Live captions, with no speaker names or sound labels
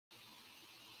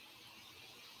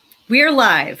We're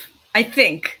live. I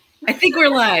think we're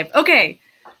live. Okay.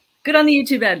 Good on the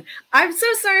YouTube end. I'm so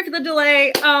sorry for the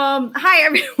delay. Hi,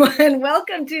 everyone.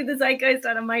 Welcome to the Zeitgeist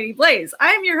on a Mighty Blaze.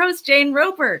 I'm your host, Jane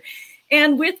Roper.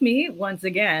 And with me, once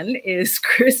again, is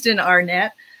Kristen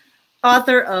Arnett,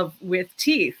 author of With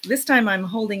Teeth. This time I'm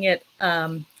holding it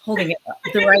the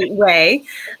right way.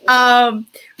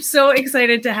 So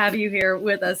excited to have you here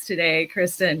with us today,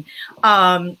 Kristen.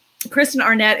 Kristen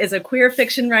Arnett is a queer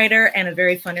fiction writer and a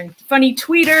very funny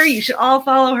tweeter. You should all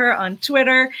follow her on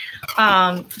Twitter.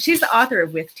 She's the author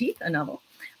of With Teeth, a novel,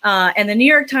 and the New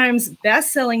York Times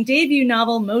best-selling debut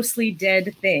novel, Mostly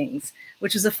Dead Things,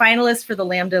 which was a finalist for the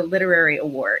Lambda Literary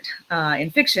Award in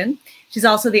fiction. She's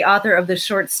also the author of the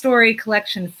short story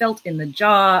collection Felt in the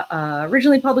Jaw,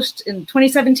 originally published in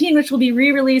 2017, which will be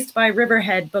re-released by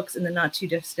Riverhead Books in the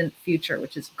not-too-distant future,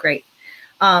 which is great.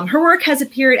 Her work has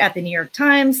appeared at the New York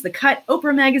Times, The Cut,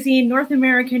 Oprah Magazine, North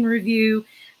American Review,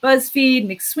 BuzzFeed,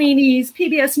 McSweeney's,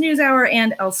 PBS NewsHour,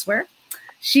 and elsewhere.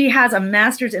 She has a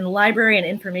master's in library and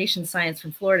information science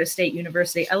from Florida State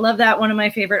University. I love that. One of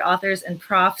my favorite authors and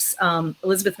profs,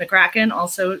 Elizabeth McCracken,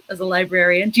 also as a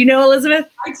librarian. Do you know Elizabeth?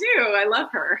 I do. I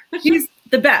love her. She's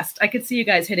the best. I could see you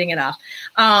guys hitting it off.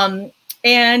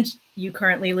 And you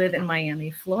currently live in Miami,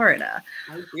 Florida.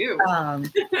 I do.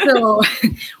 So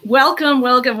welcome.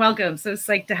 So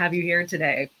psyched to have you here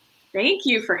today. Thank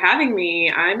you for having me.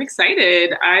 I'm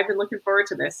excited. I've been looking forward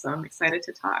to this, so I'm excited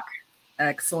to talk.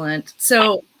 Excellent.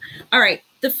 So, all right.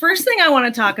 The first thing I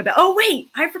want to talk about, oh, wait,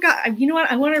 I forgot. You know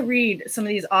what? I want to read some of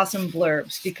these awesome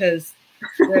blurbs because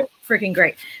they're freaking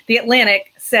great. The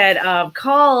Atlantic said,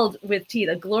 called With Teeth,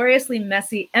 a gloriously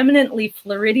messy, eminently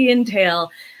Floridian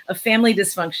tale of family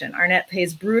dysfunction. Arnett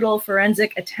pays brutal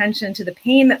forensic attention to the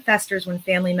pain that festers when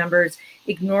family members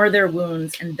ignore their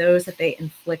wounds and those that they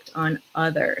inflict on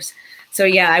others. So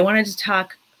yeah, I wanted to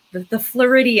talk the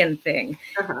Floridian thing.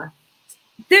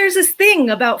 There's this thing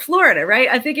about Florida, right?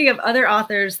 I'm thinking of other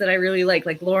authors that I really like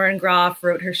Lauren Groff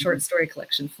wrote her short story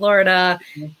collection, Florida.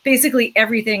 Basically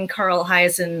everything Carl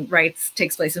Hiaasen writes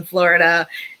takes place in Florida.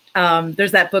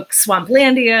 There's that book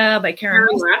Swamplandia by Karen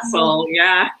Russell.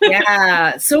 Yeah.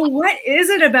 Yeah. So what is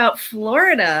it about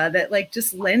Florida that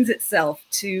just lends itself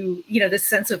to, this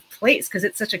sense of place? Because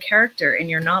it's such a character in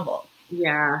your novel.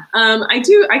 Yeah,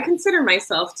 I consider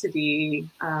myself to be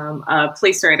a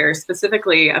place writer,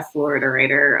 specifically a Florida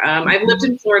writer. I've lived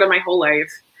in Florida my whole life.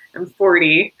 I'm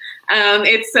 40.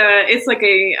 It's like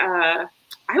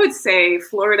I would say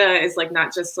Florida is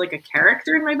not just a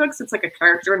character in my books. It's like a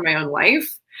character in my own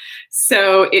life.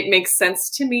 So it makes sense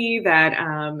to me that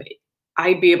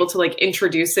I'd be able to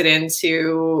introduce it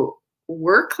into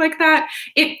work like that.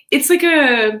 It's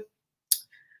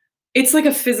like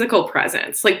a physical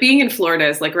presence. Being in Florida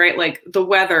is right, the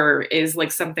weather is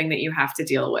something that you have to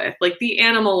deal with. The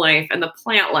animal life and the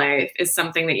plant life is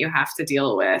something that you have to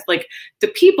deal with. The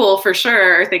people for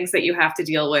sure are things that you have to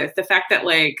deal with. The fact that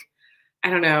I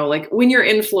don't know, when you're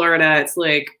in Florida,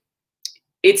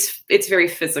 it's very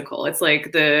physical. It's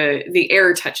the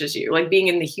air touches you, being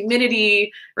in the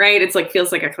humidity, right? It's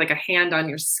feels like a hand on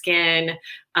your skin,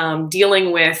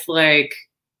 dealing with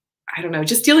I don't know,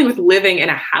 just dealing with living in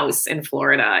a house in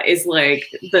Florida is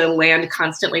the land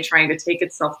constantly trying to take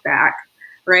itself back,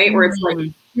 right? Where it's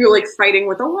you're fighting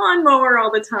with a lawnmower all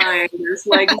the time. There's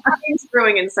vines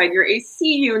growing inside your AC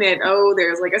unit. Oh,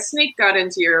 there's a snake got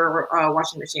into your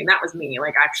washing machine. That was me,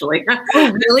 actually.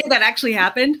 Oh, really? That actually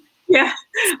happened? Yeah.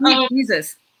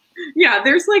 Jesus. Yeah,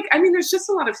 there's there's just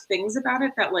a lot of things about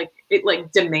it that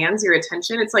it demands your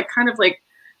attention. It's kind of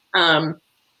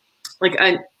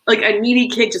a needy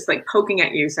kid just poking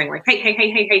at you, saying hey, hey,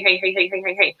 hey, hey, hey, hey, hey, hey, hey,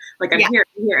 hey, hey. I'm here,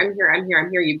 I'm here, I'm here, I'm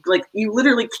here. You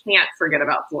literally can't forget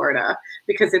about Florida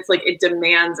because it's it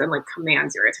demands and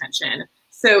commands your attention.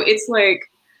 So it's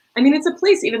it's a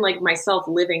place, even myself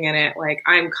living in it,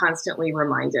 I'm constantly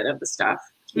reminded of the stuff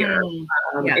here.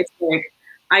 It's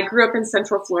I grew up in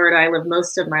Central Florida. I lived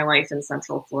most of my life in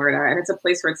Central Florida, and it's a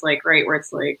place where it's right where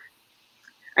it's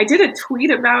I did a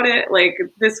tweet about it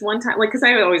this one time, because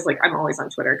I'm always on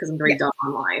Twitter because I'm very dumb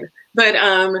online. But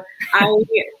I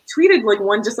tweeted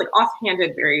one just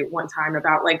offhanded one time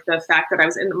about the fact that I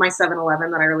was in my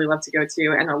 7-Eleven that I really love to go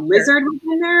to, and a lizard was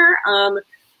in there.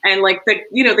 And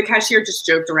the cashier just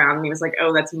joked around and he was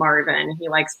oh, that's Marvin. He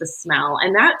likes the smell.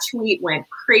 And that tweet went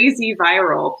crazy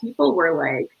viral. People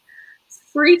were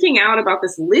freaking out about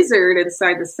this lizard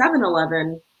inside the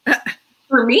 7-Eleven.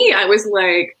 For me, I was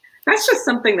that's just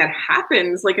something that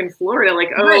happens in Florida.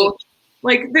 Oh,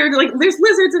 there's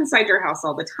lizards inside your house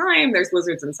all the time. There's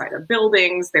lizards inside of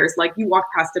buildings. There's you walk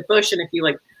past a bush, and if you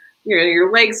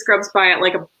your leg scrubs by it,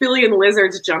 like a billion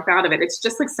lizards jump out of it. It's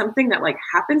just like something that like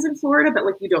happens in Florida, but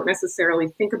like you don't necessarily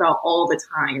think about all the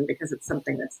time because it's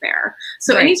something that's there.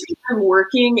 So anytime I'm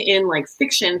working in like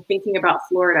fiction, thinking about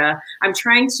Florida, I'm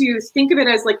trying to think of it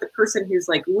as like the person who's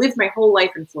like lived my whole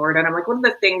life in Florida. And I'm like, what are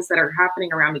the things that are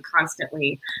happening around me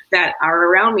constantly that are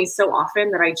around me so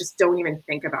often that I just don't even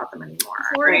think about them anymore,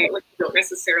 right? Like you don't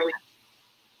necessarily.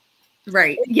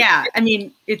 Right. Yeah. I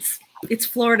mean, it's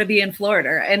Florida being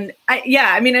Florida. And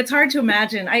I mean, it's hard to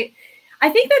imagine. I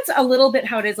think that's a little bit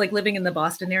how it is like living in the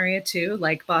Boston area too.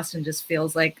 Like Boston just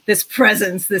feels like this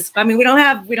presence, I mean, we don't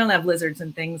have lizards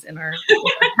and things in our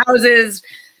houses.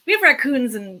 We have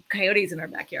raccoons and coyotes in our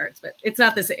backyards, but it's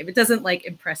not the same. It doesn't like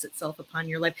impress itself upon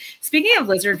your life. Speaking of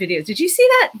lizard videos, did you see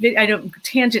that? I don't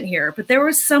tangent here, but there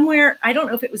was somewhere, I don't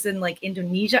know if it was in like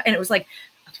Indonesia, and it was like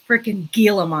a freaking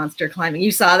Gila monster climbing.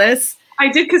 You saw this?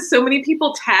 I did, because so many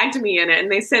people tagged me in it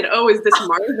and they said, oh, is this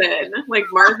Marvin? Like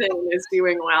Marvin is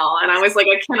doing well. And I was like,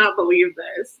 I cannot believe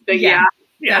this. But yeah.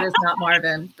 That is not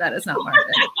Marvin. That is not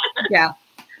Marvin. Yeah.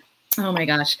 Oh my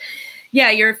gosh.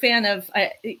 Yeah, you're a fan of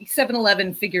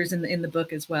 7-Eleven figures in the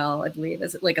book as well, I believe,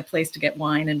 as like a place to get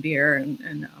wine and beer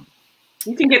and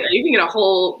you can get a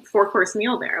whole 4-course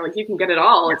meal there. Like you can get it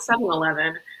all at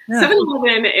 7-Eleven. Yeah.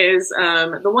 7-Eleven is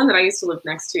the one that I used to live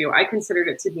next to. I considered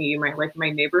it to be my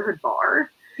neighborhood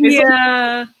bar.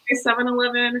 Yeah.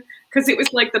 7-Eleven, because it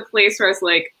was like the place where I was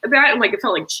like that, and like it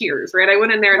felt like Cheers, right? I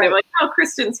went in there and they were like, "Oh,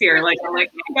 Kristen's here." Like I'm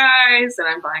like, "Hey guys," and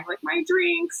I'm buying like my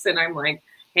drinks and I'm like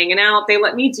hanging out. They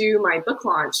let me do my book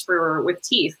launch for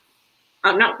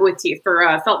not with teeth,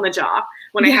 for Felt in the Jaw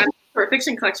when I had for a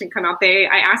fiction collection come out. I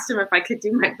asked them if I could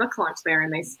do my book launch there,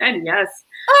 and they said yes.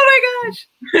 Oh my gosh,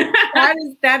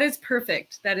 that is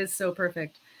perfect. That is so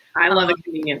perfect. I love a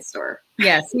convenience store.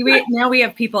 Yes, now we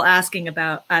have people asking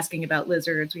about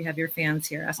lizards. We have your fans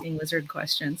here asking lizard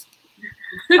questions.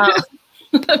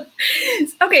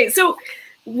 Okay, so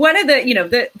one of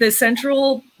the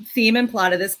central theme and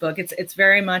plot of this book, it's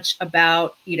very much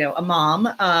about a mom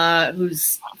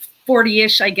who's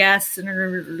 40-ish, I guess, in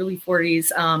her early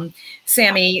 40s.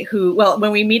 Sammy, who, well,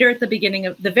 when we meet her at the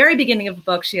very beginning of the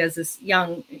book, she has this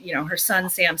young, her son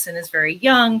Samson is very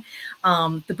young.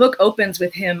 The book opens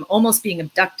with him almost being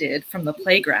abducted from the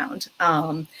playground.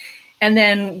 And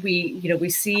then we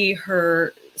see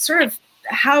her sort of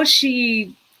how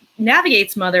she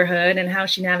navigates motherhood and how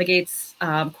she navigates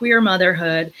queer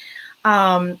motherhood.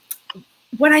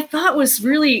 What I thought was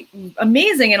really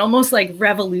amazing and almost like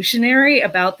revolutionary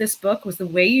about this book was the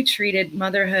way you treated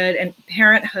motherhood and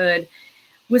parenthood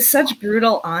with such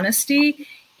brutal honesty,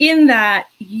 in that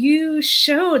you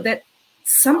showed that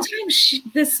sometimes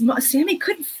Sammy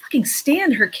couldn't fucking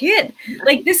stand her kid.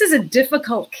 Like, this is a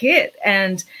difficult kid.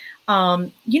 And,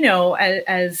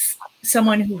 as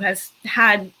someone who has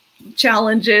had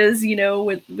challenges,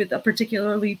 with a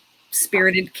particularly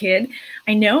spirited kid,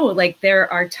 I know like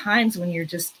there are times when you're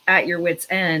just at your wit's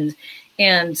end.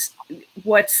 And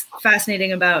what's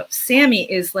fascinating about Sammy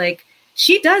is like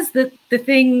she does the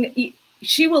thing,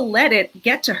 she will let it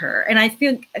get to her. And I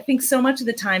think so much of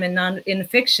the time in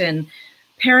fiction,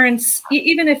 parents,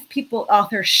 even if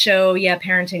authors show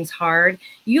parenting's hard,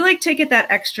 you like take it that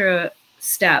extra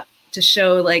step to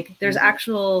show like there's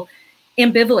actual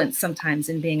ambivalence sometimes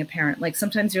in being a parent. Like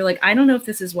sometimes you're like, I don't know if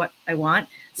this is what I want.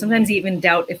 Sometimes you even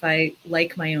doubt if I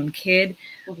like my own kid.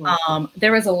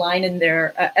 There was a line in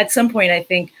there at some point, I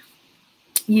think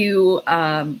you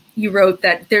wrote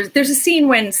that there's a scene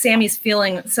when Sammy's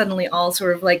feeling suddenly all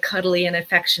sort of like cuddly and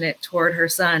affectionate toward her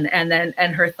son. And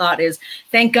her thought is,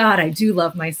 thank God I do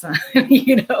love my son,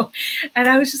 And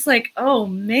I was just like, oh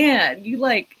man, you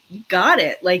got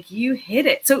it. Like you hit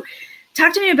it. So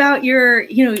talk to me about your,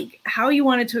 how you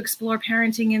wanted to explore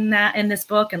parenting in this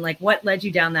book and like what led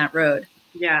you down that road.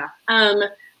 Yeah.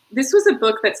 This was a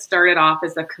book that started off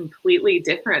as a completely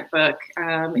different book.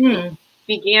 It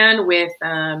began with,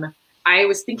 I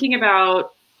was thinking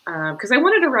about, because I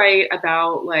wanted to write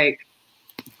about like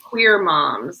queer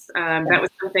moms. That was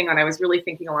something that I was really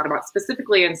thinking a lot about,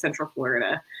 specifically in Central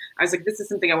Florida. I was like, this is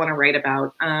something I want to write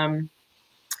about. And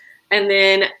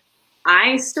then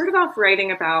I started off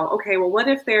writing about, okay, well, what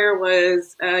if there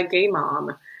was a gay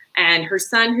mom and her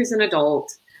son, who's an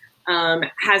adult,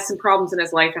 has some problems in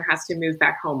his life and has to move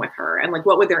back home with her, and like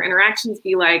what would their interactions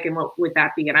be like, and what would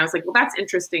that be? And I was like, well, that's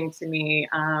interesting to me.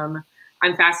 I'm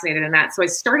fascinated in that. So I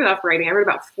started off writing. I wrote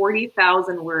about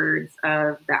 40,000 words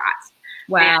of that.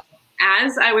 Wow. And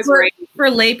as I was writing,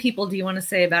 for lay people, do you want to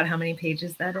say about how many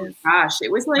pages that is? Gosh,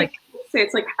 it was like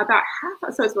it's like about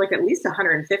half. So it's like at least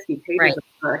 150 pages of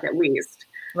the book, at least.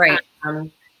 Right.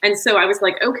 And so I was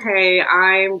like, okay,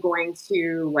 I'm going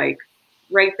to like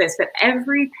write this, but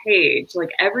every page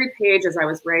as I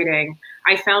was writing,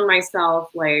 I found myself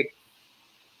like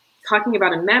talking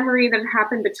about a memory that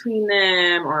happened between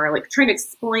them, or like trying to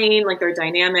explain like their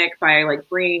dynamic by like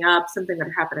bringing up something that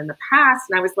happened in the past.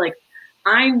 And I was like,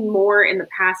 I'm more in the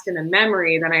past in a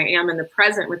memory than I am in the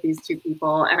present with these two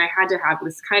people. And I had to have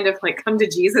this kind of like come to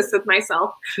Jesus with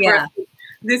myself. Yeah.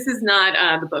 This is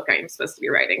not the book I am supposed to be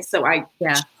writing. So I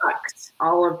chucked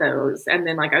all of those. And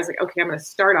then like, I was like, okay, I'm going to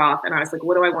start off. And I was like,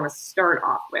 what do I want to start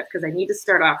off with? Because I need to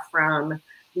start off from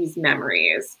these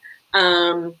memories.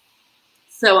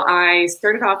 So I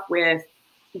started off with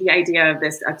the idea of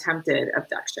this attempted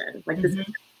abduction, like this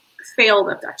failed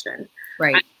abduction.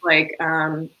 Right.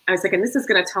 I was like, and this is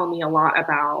going to tell me a lot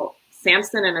about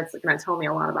Samson, and it's going to tell me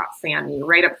a lot about Sammy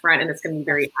right up front, and it's going to be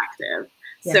very active.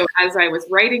 Yeah. So as I was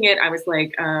writing it, I was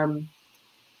like, I'm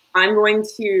going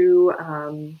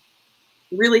to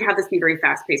really have this be very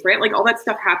fast paced, right? Like all that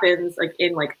stuff happens like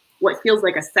in like what feels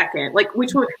like a second, like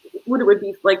what it would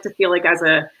be like to feel like as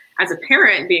a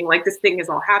parent being like, this thing is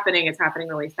all happening. It's happening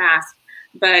really fast.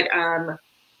 But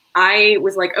I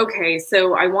was like, okay,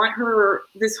 so I want her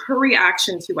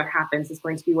reaction to what happens is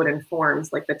going to be what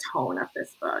informs like the tone of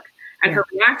this book. And her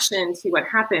reaction to what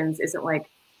happens isn't like,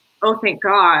 oh, thank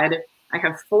God I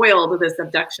have foiled this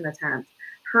abduction attempt.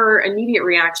 Her immediate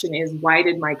reaction is, why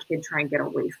did my kid try and get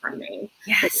away from me?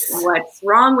 Yes. Like, what's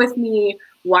wrong with me?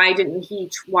 Why would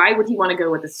he want to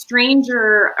go with a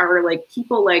stranger, or like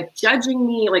people like judging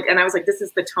me? Like, and I was like, this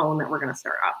is the tone that we're going to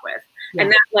start off with. Yeah.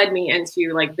 And that led me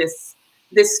into like this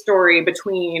story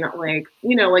between like,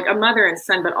 you know, like a mother and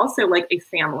son, but also like a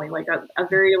family, like a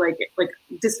very like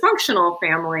dysfunctional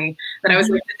family that I was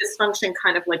like, the dysfunction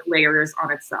kind of like layers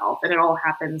on itself. And it all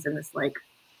happens in this like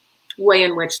way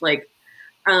in which like,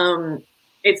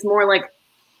 it's more like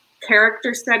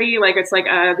character study. Like it's like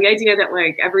the idea that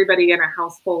like everybody in a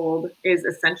household is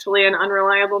essentially an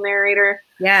unreliable narrator.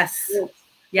 Yes.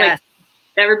 Yes. Like,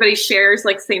 everybody shares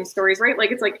like same stories, right?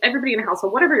 Like it's like everybody in a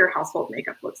household, whatever your household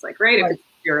makeup looks like, right? If it's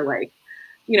your like,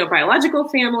 you know, biological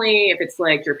family, if it's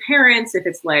like your parents, if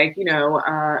it's like, you know,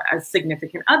 a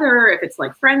significant other, if it's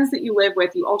like friends that you live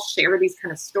with, you all share these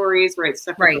kind of stories, right?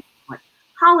 Stuff like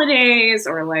holidays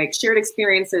or like shared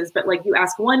experiences, but like you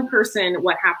ask one person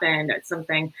what happened at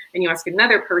something and you ask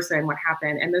another person what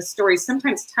happened, and those stories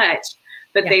sometimes touch,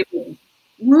 but they will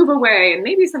move away and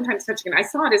maybe sometimes touching. And I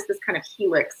saw it as this kind of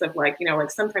helix of like, you know,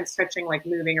 like sometimes touching, like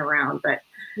moving around, but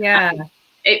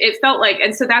it felt like,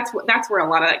 and so that's where a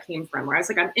lot of that came from, where I was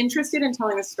like, I'm interested in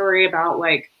telling a story about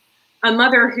like a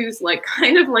mother who's like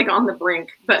kind of like on the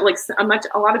brink, but like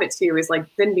a lot of it too is like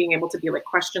then being able to be like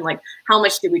question like, how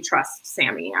much do we trust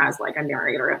Sammy as like a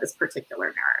narrator of this particular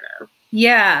narrative?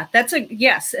 Yeah,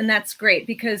 yes. And that's great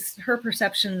because her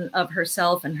perception of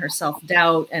herself and her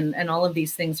self-doubt and all of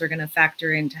these things are going to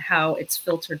factor into how it's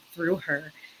filtered through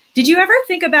her. Did you ever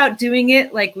think about doing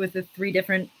it like with the 3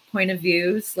 different point of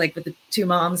views, like with the 2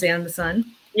 moms and the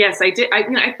son? Yes, I did.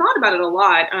 I thought about it a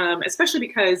lot, especially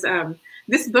because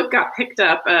this book got picked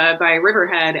up by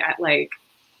Riverhead at like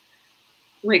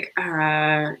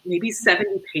maybe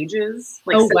 70 pages.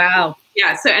 Like, oh, wow.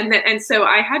 Yeah. So, and so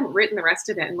I hadn't written the rest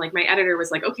of it. And like, my editor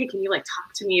was like, okay, can you like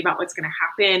talk to me about what's going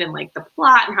to happen and like the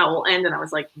plot and how it will end? And I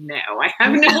was like, no, I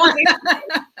have no idea.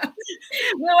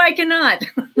 No, I cannot.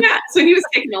 Yeah. So he was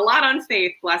taking a lot on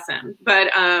faith, bless him.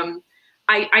 But,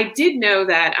 I did know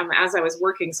that as I was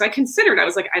working, so I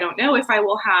was like, I don't know if I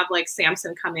will have like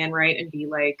Samson come in, right, and be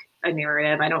like a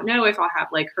narrative. I don't know if I'll have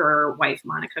like her wife,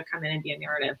 Monica, come in and be a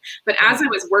narrative. But as I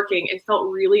was working, it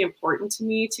felt really important to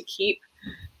me to keep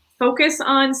focus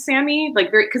on Sammy,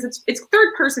 like because it's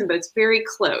third person, but it's very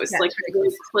close, like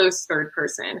very close third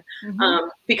person.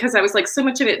 Because I was like, so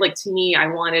much of it, like to me, I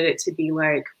wanted it to be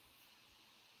like,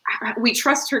 we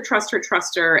trust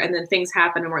her, and then things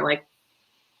happen and we're like,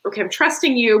 okay, I'm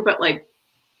trusting you, but like,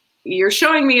 you're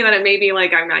showing me that it may be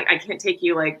like, I can't take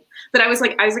you like, but I was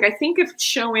like, I think if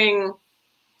showing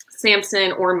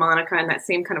Samson or Monica in that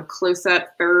same kind of close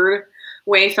up third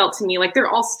way felt to me like they're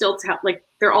all still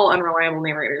they're all unreliable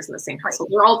narrators in the same household.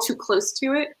 They're all too close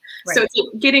to it. So it's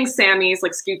like getting Sammy's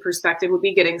like skewed perspective would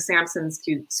be getting Samson's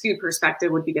skewed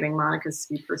perspective would be getting Monica's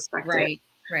skewed perspective.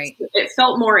 Right. So it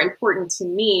felt more important to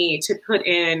me to put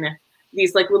in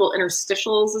these like little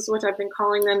interstitials is what I've been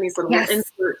calling them, these little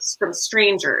inserts from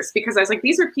strangers, because I was like,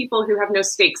 these are people who have no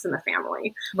stakes in the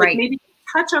family. Like maybe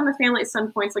touch on the family at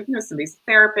some points, like, you know, somebody's a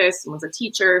therapist, someone's a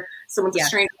teacher, someone's a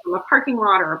stranger from a parking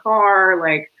lot or a bar,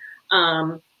 like,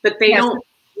 but they don't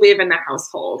live in the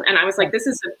household. And I was like, this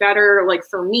is a better, like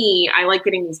for me, I like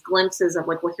getting these glimpses of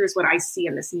like, well, here's what I see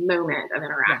in this moment of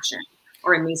interaction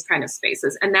or in these kind of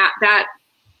spaces. And that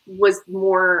was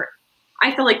more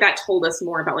I feel like that told us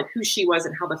more about like who she was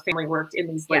and how the family worked in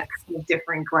these like kind of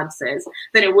different glimpses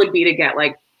than it would be to get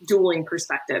like dueling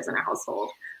perspectives in a household.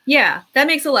 Yeah, that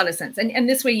makes a lot of sense. And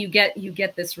this way you get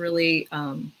this really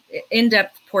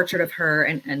in-depth portrait of her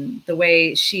and the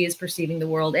way she is perceiving the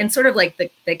world and sort of like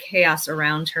the chaos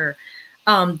around her.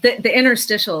 The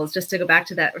interstitials, just to go back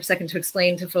to that for a second to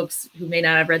explain to folks who may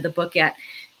not have read the book yet,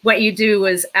 what you do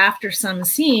is after some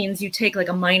scenes, you take like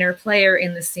a minor player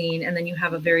in the scene and then you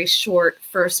have a very short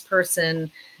first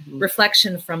person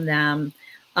reflection from them.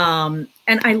 And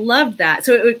I loved that.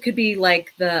 So it could be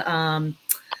like the,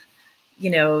 you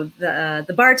know,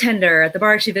 the bartender at the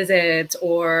bar she visits,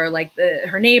 or like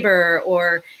her neighbor,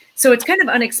 or so it's kind of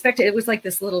unexpected. It was like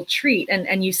this little treat,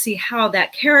 and you see how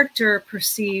that character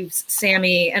perceives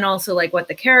Sammy, and also like what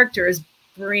the character is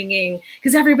bringing,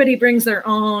 because everybody brings their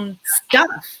own stuff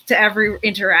to every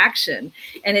interaction,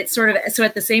 and it's sort of so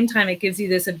at the same time it gives you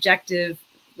this objective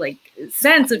like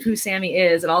sense of who Sammy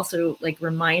is. It also like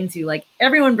reminds you like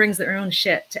everyone brings their own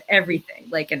shit to everything,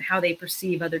 like, and how they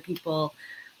perceive other people.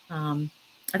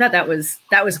 I thought that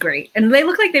was great. And they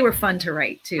look like they were fun to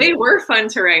write too. They were fun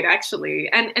to write, actually.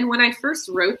 And when I first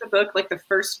wrote the book, like the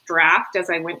first draft as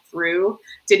I went through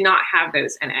did not have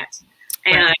those in it.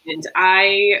 Right. And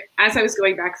as I was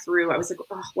going back through, I was like,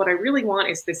 oh, what I really want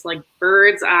is this like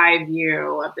bird's eye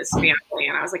view of this family.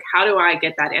 And I was like, how do I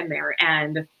get that in there?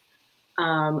 And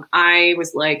I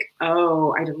was like,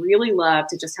 oh, I'd really love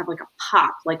to just have like a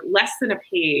pop, like less than a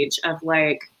page of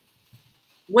like,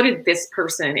 what did this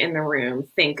person in the room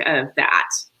think of that?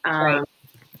 Right.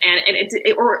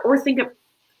 Or think of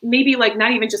maybe like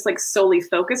not even just like solely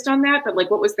focused on that, but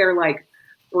like what was their like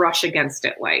brush against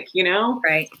it like, you know?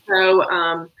 Right. So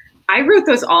I wrote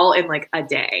those all in like a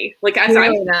day. Like I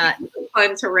was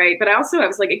fun to write, but I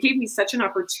was like, it gave me such an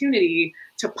opportunity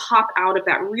to pop out of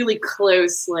that really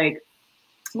close, like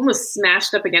almost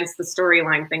smashed up against the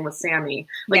storyline thing with Sammy.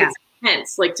 Like it's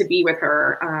intense, like to be with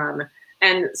her.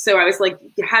 And so I was like,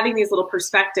 having these little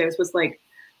perspectives was like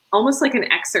almost like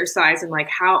an exercise in like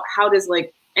how does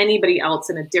like anybody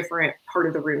else in a different part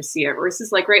of the room see it?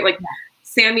 Versus like, right, like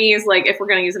Sammy is like, if we're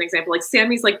going to use an example, like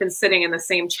Sammy's like been sitting in the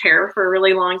same chair for a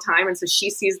really long time. And so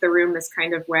she sees the room this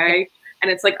kind of way.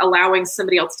 And it's like allowing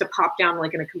somebody else to pop down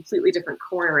like in a completely different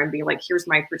corner and be like, here's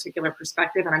my particular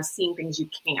perspective. And I'm seeing things you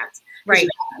can't. Right. You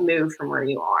can't move from where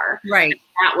you are. Right. And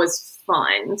that was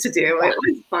fun to do. It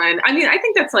was fun. I mean, I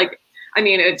think that's like,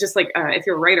 it just like, if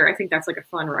you're a writer, I think that's like a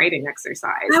fun writing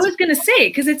exercise. I was going to say,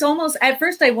 because it's almost, at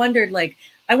first I wondered, like,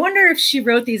 I wonder if she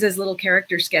wrote these as little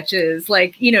character sketches,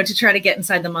 like, you know, to try to get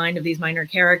inside the mind of these minor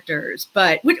characters,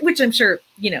 but which I'm sure,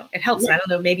 you know, it helps. I don't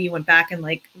know, maybe you went back and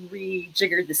like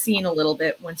rejiggered the scene a little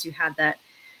bit once you had that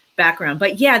background.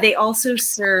 But yeah, they also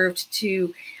served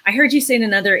to, I heard you say in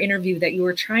another interview that you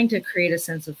were trying to create a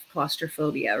sense of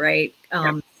claustrophobia, right?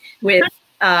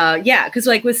 Because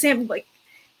like with Sam, like,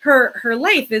 her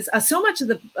life is so much of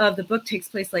the book takes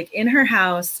place like in her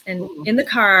house and in the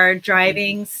car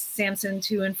driving Samson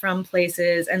to and from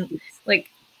places, and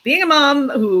like being a mom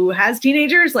who has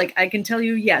teenagers, like I can tell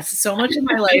you, yes, so much of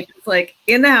my life is like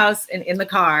in the house and in the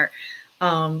car.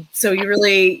 So you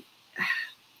really,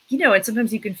 you know, and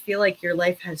sometimes you can feel like your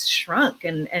life has shrunk,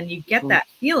 and you get that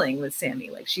feeling with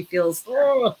Sammy, like she feels.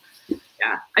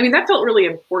 Yeah, I mean that felt really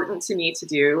important to me to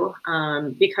do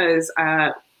because.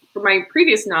 For my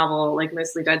previous novel, like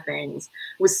Mostly Dead Things,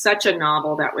 was such a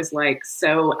novel that was like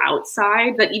so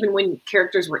outside that even when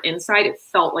characters were inside, it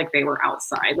felt like they were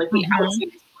outside. Like the outside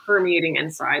was permeating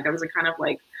inside. There was a kind of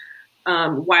like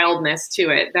wildness to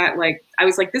it that like, I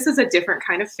was like, this is a different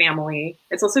kind of family.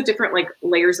 It's also different like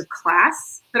layers of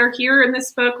class that are here in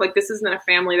this book. Like this isn't a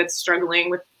family that's struggling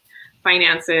with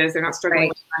finances. They're not struggling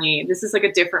with money. This is like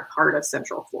a different part of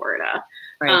Central Florida.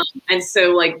 Right. And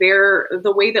so like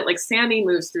the way that like Sammy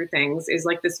moves through things is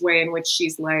like this way in which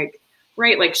she's like,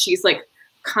 right, like she's like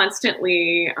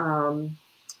constantly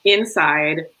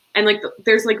inside, and like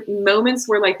there's like moments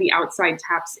where like the outside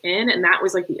taps in, and that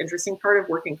was like the interesting part of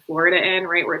working Florida in,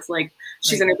 right, where it's like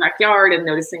she's in her backyard and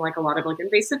noticing like a lot of like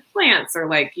invasive plants, or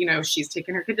like, you know, she's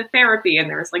taking her kid to therapy and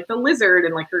there's like the lizard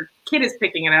and like her kid is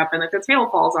picking it up and like the tail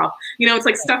falls off, you know, it's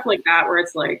like stuff like that where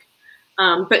it's like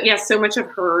but yeah, so much of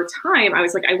her time, I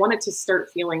was like, I wanted to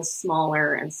start feeling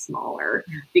smaller and smaller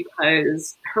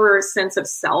because her sense of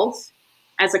self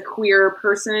as a queer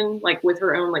person, like with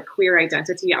her own like queer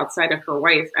identity outside of her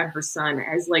wife and her son,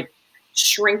 is like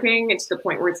shrinking to the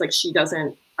point where it's like she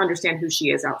doesn't understand who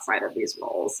she is outside of these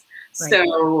roles. Right.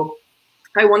 So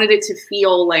I wanted it to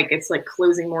feel like it's like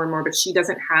closing more and more, but she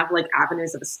doesn't have like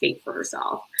avenues of escape for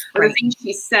herself. Or the things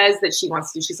she says that she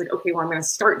wants to do, she's like, okay, well, I'm going to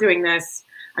start doing this.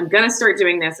 I'm going to start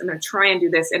doing this. I'm going to try and do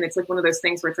this. And it's like one of those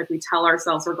things where it's like we tell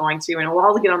ourselves we're going to, and we'll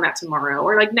all get on that tomorrow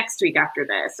or like next week after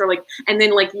this, or like, and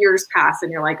then like years pass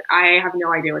and you're like, I have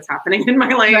no idea what's happening in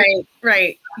my life. Right.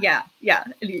 Right. Yeah. Yeah.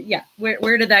 Yeah.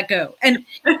 Where did that go? And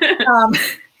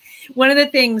one of the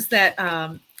things that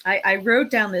I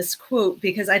wrote down this quote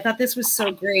because I thought this was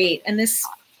so great. And this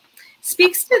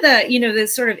speaks to the, you know, the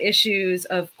sort of issues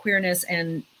of queerness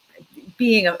and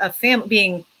being a family,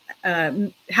 being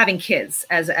having kids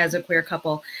as a queer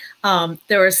couple.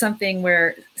 There was something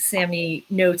where Sammy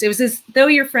notes, it was as though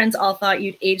your friends all thought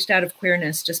you'd aged out of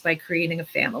queerness just by creating a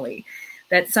family,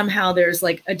 that somehow there's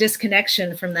like a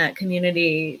disconnection from that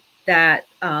community that,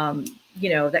 you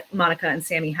know, that Monica and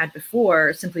Sammy had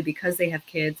before simply because they have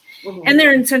kids. Mm-hmm. And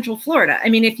they're in Central Florida. I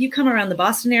mean, if you come around the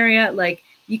Boston area, like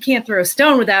you can't throw a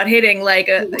stone without hitting like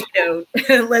a, you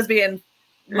know, lesbian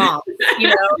mom, you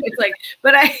know, it's like,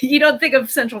 but you don't think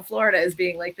of Central Florida as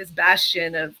being like this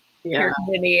bastion of queer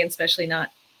community, and especially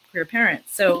not queer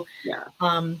parents. So,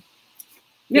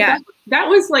 that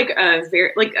was like a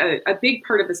very, like a big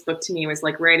part of this book to me was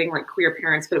like writing like queer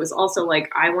parents, but it was also like,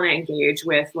 I want to engage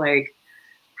with like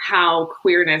how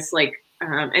queerness, like,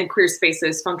 and queer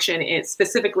spaces function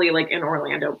specifically like in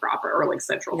Orlando proper or like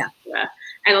Central Florida.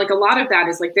 And like a lot of that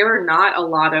is like, there are not a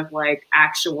lot of like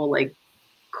actual like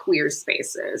queer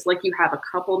spaces. Like you have a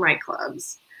couple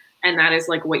nightclubs and that is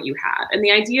like what you have. And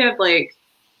the idea of like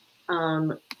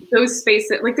those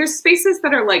spaces, like there's spaces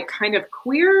that are like kind of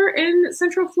queer in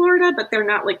Central Florida, but they're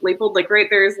not like labeled like, right,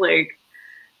 there's like,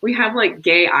 we have like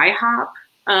gay IHOP,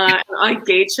 like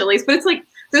gay Chili's, but it's like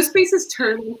those spaces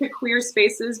turn into queer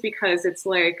spaces because it's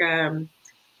like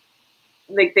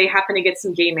they happen to get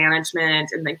some gay management,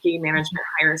 and the gay management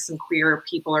hires some queer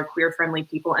people or queer friendly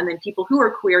people. And then people who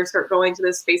are queer start going to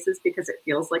those spaces because it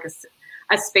feels like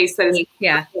a space that is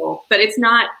cool, but it's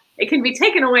not, it can be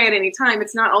taken away at any time.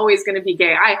 It's not always going to be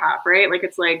gay IHOP, right? Like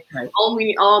it's like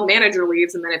all manager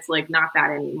leaves and then it's like not that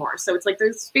anymore. So it's like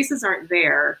those spaces aren't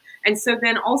there. And so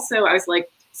then also I was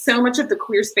like, so much of the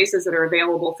queer spaces that are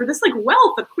available for this like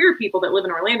wealth of queer people that live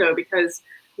in Orlando, because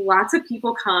lots of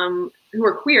people come who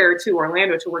are queer to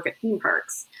Orlando to work at theme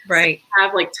parks. Right. So we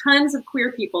have like tons of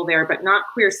queer people there, but not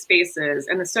queer spaces.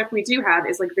 And the stuff we do have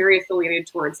is like very affiliated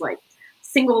towards like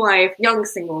single life, young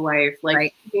single life,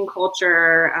 like teen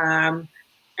culture,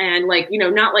 and like, you know,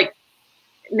 not like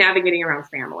navigating around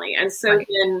family. And so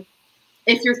then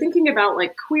if you're thinking about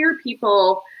like queer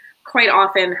people quite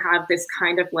often have this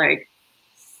kind of like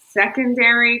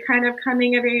secondary kind of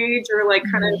coming of age, or like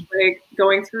kind of like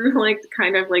going through like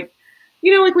kind of like,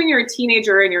 you know, like when you're a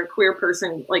teenager and you're a queer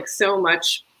person, like so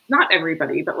much, not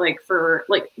everybody, but like for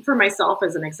myself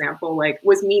as an example, like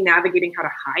was me navigating how to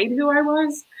hide who I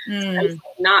was. I was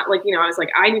not like, you know, I was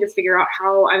like, I need to figure out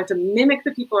how I have to mimic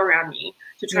the people around me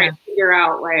to try and figure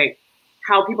out like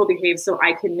how people behave so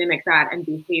I can mimic that and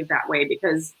behave that way,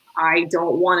 because I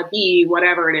don't want to be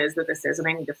whatever it is that this is. And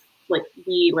I need to like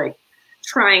be like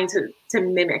trying to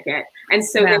mimic it. And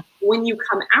so then when you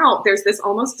come out, there's this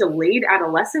almost delayed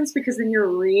adolescence, because then you're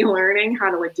relearning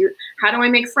how to like how do I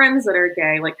make friends that are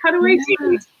gay? Like, how do I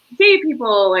date gay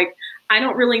people? Like, I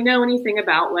don't really know anything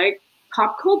about like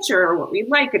pop culture or what we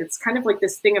like. And it's kind of like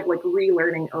this thing of like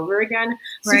relearning over again.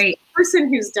 So the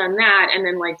person who's done that, and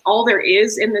then like all there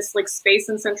is in this like space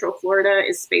in Central Florida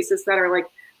is spaces that are like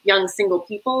young single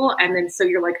people. And then so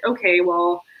you're like, okay,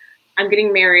 well, I'm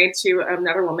getting married to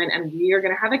another woman and we are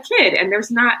going to have a kid. And there's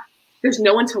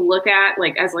no one to look at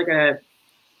like as like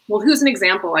well, who's an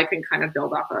example I can kind of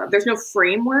build off of? There's no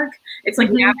framework. It's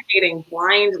like navigating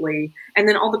blindly. And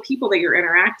then all the people that you're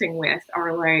interacting with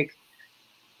are like,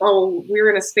 oh,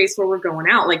 we're in a space where we're going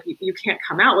out. Like you can't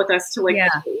come out with us to like,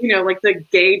 you know, like the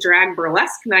gay drag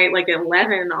burlesque night, like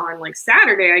 11 on like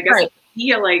Saturday, I guess.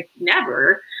 Yeah, like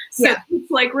never. So it's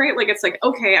like, right, like it's like,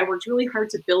 okay, I worked really hard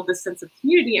to build this sense of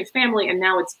community and family, and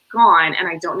now it's gone, and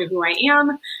I don't know who I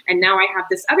am, and now I have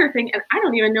this other thing, and I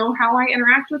don't even know how I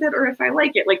interact with it or if I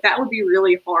like it. Like that would be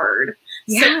really hard.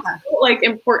 So like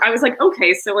important. I was like,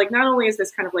 okay, so like not only is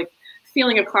this kind of like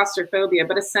feeling of claustrophobia,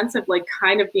 but a sense of like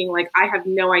kind of being like, I have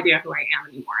no idea who I am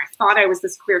anymore. I thought I was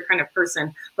this queer kind of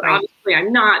person, but obviously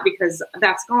I'm not, because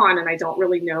that's gone, and I don't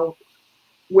really know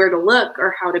where to look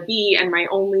or how to be. And my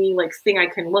only like thing I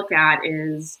can look at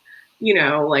is, you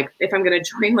know, like if I'm going to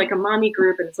join like a mommy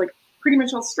group and it's like pretty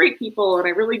much all straight people. And I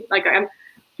really like,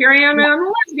 here I am, and I'm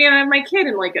a lesbian, I have my kid,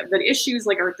 and like the issues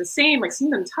like aren't the same. Like some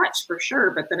of them touch for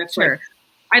sure, but then it's like,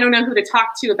 I don't know who to talk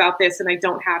to about this, and I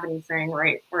don't have anything,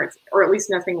 right? Or at least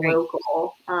nothing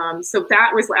local. So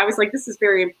that was, I was like, this is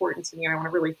very important to me. I want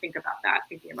to really think about that,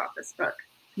 thinking about this book.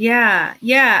 Yeah,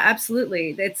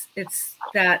 absolutely. It's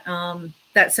that,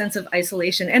 that sense of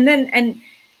isolation, and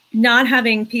not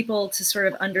having people to sort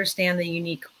of understand the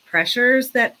unique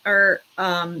pressures that are,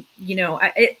 you know,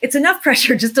 it's enough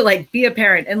pressure just to like be a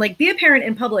parent and like be a parent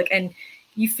in public, and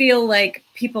you feel like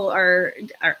people are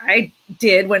I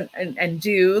did when and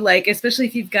do, like, especially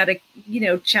if you've got a, you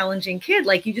know, challenging kid,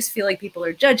 like you just feel like people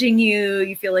are judging you.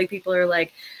 You feel like people are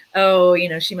like, oh, you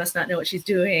know, she must not know what she's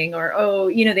doing, or, oh,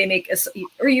 you know, they make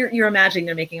or you're imagining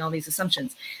they're making all these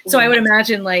assumptions. So I would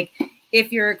imagine, like,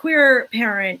 if you're a queer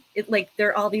parent, like there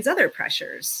are all these other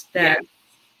pressures that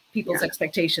people's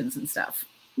expectations and stuff.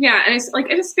 Yeah, and it's like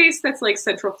in a space that's like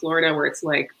Central Florida, where it's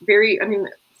like very, I mean,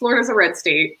 Florida's a red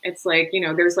state. It's like, you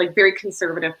know, there's like very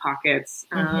conservative pockets.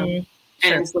 And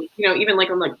like, you know, even like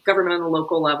on the government on the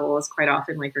local level is quite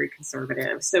often like very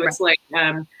conservative. So it's like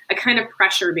a kind of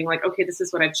pressure being like, okay, this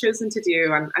is what I've chosen to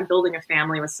do. I'm building a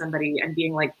family with somebody, and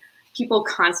being like people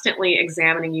constantly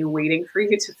examining you, waiting for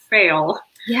you to fail.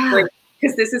 Yeah. Like,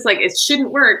 because this is like, it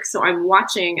shouldn't work. So I'm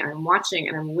watching and I'm watching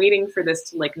and I'm waiting for this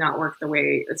to like not work the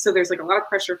way. So there's like a lot of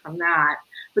pressure from that.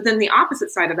 But then the opposite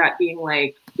side of that being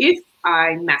like, if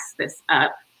I mess this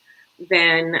up,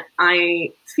 then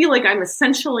I feel like I'm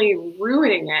essentially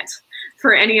ruining it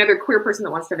for any other queer person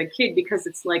that wants to have a kid, because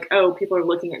it's like, oh, people are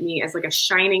looking at me as like a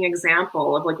shining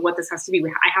example of like what this has to be.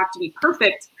 I have to be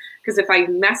perfect, because if I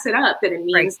mess it up, then it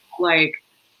means like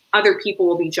other people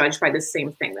will be judged by the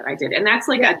same thing that I did. And that's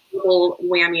like a double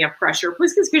whammy of pressure.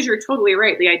 Plus, because you're totally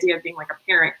right. The idea of being like a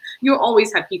parent, you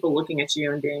always have people looking at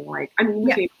you and being like, I mean,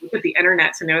 you can look at the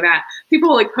internet to know that. People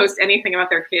will like post anything about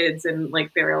their kids, and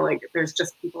like, they're like, there's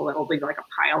just people that'll be like a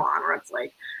pile on, where it's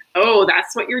like, oh,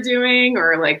 that's what you're doing.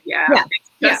 Or like, the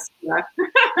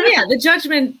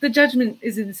judgment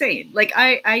is insane. Like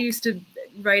I used to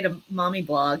write a mommy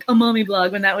blog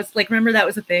when that was like, remember that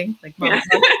was a thing, like mommy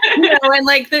blog, you know, and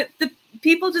like the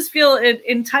people just feel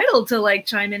entitled to like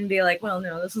chime in and be like, well,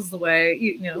 no, this is the way,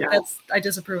 you know, I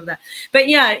disapprove of that. But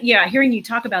hearing you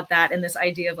talk about that and this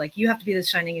idea of like, you have to be this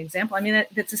shining example. I mean,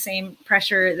 that's the same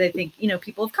pressure that I think, you know,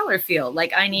 people of color feel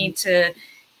like, I need to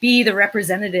be the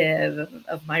representative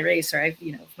of my race, or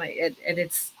you know, and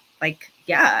it's like,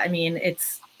 I mean,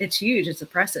 it's huge. It's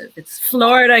oppressive. It's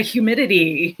Florida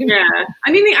humidity. Yeah.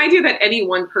 I mean, the idea that any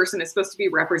one person is supposed to be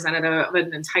representative of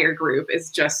an entire group is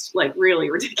just like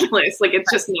really ridiculous. Like,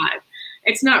 it's just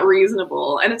it's not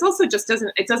reasonable. And it's also just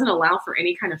it doesn't allow for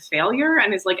any kind of failure.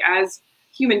 And it's like, as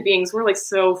human beings, we're like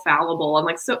so fallible. And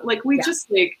like, so like, we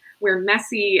just like, we're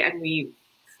messy and we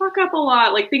fuck up a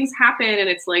lot. Like, things happen, and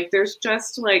it's like, there's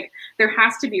just like, there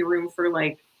has to be room for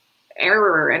like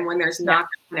error. And when there's not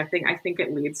that kind of thing, I think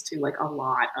it leads to like a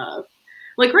lot of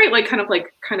like,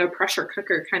 kind of pressure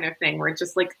cooker kind of thing, where it's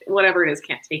just like, whatever it is,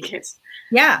 can't take it.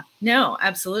 Yeah, no,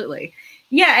 absolutely.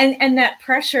 Yeah. And that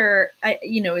pressure,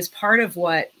 you know, is part of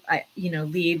what you know,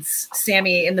 leads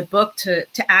Sammy in the book to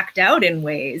act out in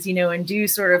ways, you know, and do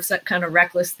sort of kind of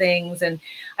reckless things. And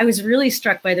I was really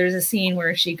struck by, there's a scene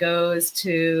where she goes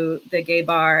to the gay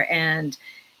bar and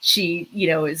she, you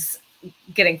know, is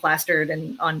getting plastered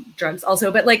and on drugs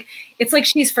also, but like, it's like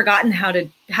she's forgotten how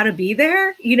to be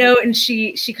there, you know, and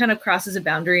she kind of crosses a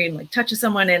boundary and like touches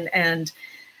someone, and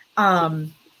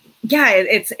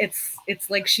it's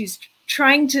like she's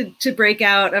trying to break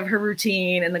out of her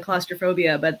routine and the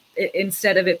claustrophobia, but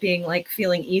instead of it being like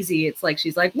feeling easy, it's like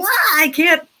she's like, I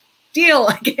can't do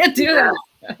that.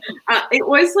 It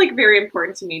was like very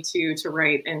important to me too to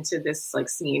write into this like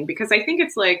scene, because I think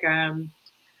it's like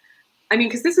I mean,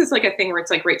 because this is like a thing where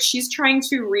it's like, right, she's trying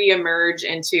to reemerge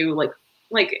into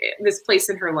like this place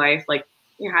in her life, like,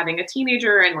 you know, having a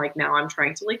teenager, and like, now I'm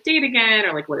trying to like date again,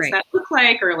 or like, what does that look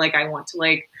like? Or like, I want to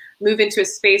like move into a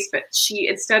space, but she,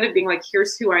 instead of being like,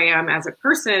 here's who I am as a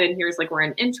person, and here's like where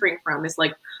I'm entering from, is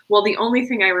like, well, the only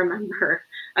thing I remember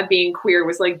of being queer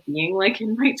was like being like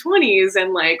in my 20s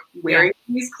and like wearing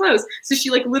these clothes. So she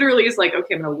like literally is like,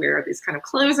 okay, I'm gonna wear these kind of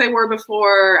clothes I wore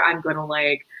before. I'm gonna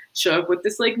like show up with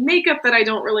this like makeup that I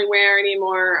don't really wear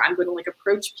anymore. I'm going to like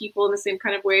approach people in the same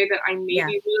kind of way that I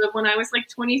maybe would have when I was like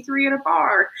 23 at a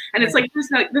bar. And it's like, there's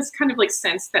like this kind of like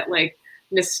sense that like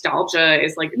nostalgia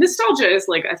is like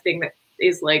a thing that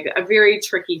is like a very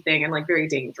tricky thing and like very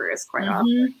dangerous quite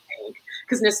often.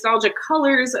 Because nostalgia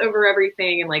colors over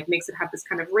everything and like makes it have this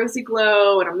kind of rosy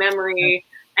glow and a memory.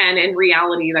 And in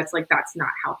reality, that's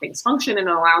not how things function. And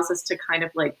it allows us to kind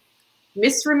of like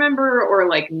misremember or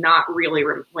like not really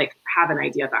like have an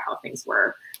idea about how things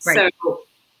were. So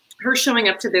her showing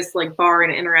up to this like bar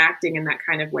and interacting in that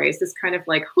kind of way is this kind of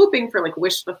like hoping for like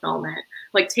wish fulfillment,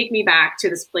 like take me back to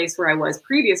this place where I was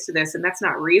previous to this. And that's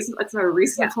not that's not a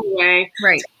reasonable way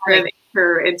to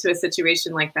enter into a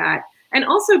situation like that. And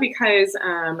also because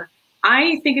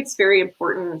I think it's very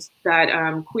important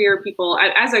that queer people,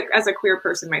 as a queer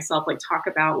person myself, like talk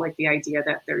about like the idea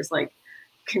that there's like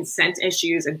consent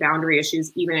issues and boundary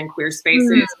issues even in queer spaces.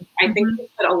 Mm-hmm. I think we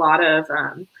put a lot of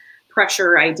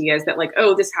pressure ideas that like,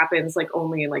 oh, this happens like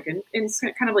only like in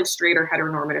kind of like straight or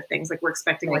heteronormative things. Like we're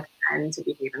expecting like men to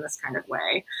behave in this kind of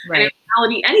way. Right. And in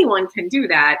reality, anyone can do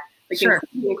that. Like sure.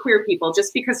 Including queer people,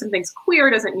 just because something's queer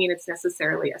doesn't mean it's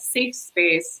necessarily a safe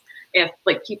space if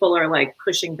like people are like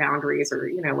pushing boundaries or,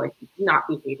 you know, like not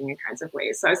behaving in kinds of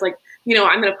ways. So I was like, you know,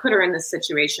 I'm going to put her in this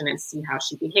situation and see how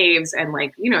she behaves. And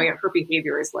like, you know, her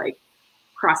behavior is like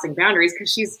crossing boundaries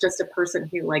because she's just a person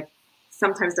who like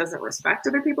sometimes doesn't respect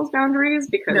other people's boundaries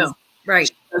because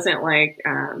she doesn't like,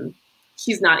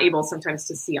 she's not able sometimes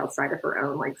to see outside of her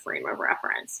own like frame of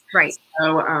reference. Right.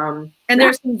 So, and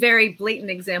there's some very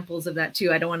blatant examples of that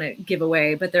too. I don't want to give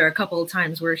away, but there are a couple of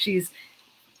times where she's,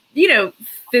 you know,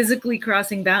 physically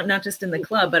crossing bound, not just in the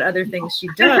club, but other things she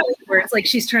does where it's like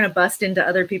she's trying to bust into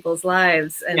other people's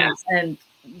lives and,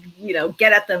 you know,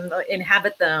 get at them,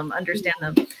 inhabit them, understand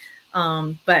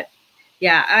them. But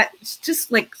yeah, it's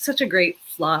just like such a great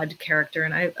flawed character.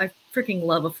 And I freaking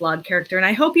love a flawed character. And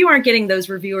I hope you aren't getting those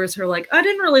reviewers who are like, I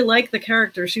didn't really like the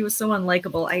character. She was so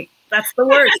unlikable. That's the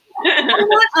worst.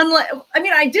 I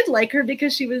mean, I did like her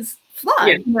because she was flawed,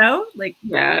 you know? Like,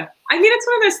 yeah. I mean, it's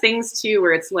one of those things too,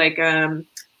 where it's like,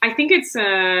 I think it's,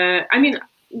 I mean,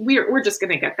 we're just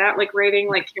going to get that, like writing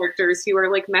like characters who are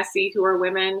like messy, who are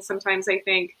women. Sometimes I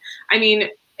think, I mean,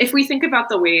 if we think about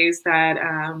the ways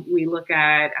that we look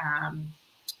at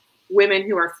women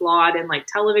who are flawed in like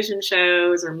television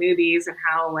shows or movies and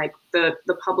how like the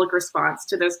public response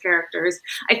to those characters,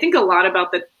 I think a lot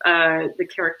about the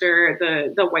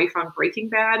character, the wife on Breaking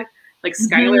Bad, like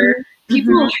Skylar,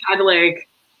 people had like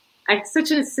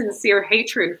such a sincere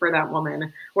hatred for that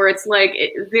woman, where it's like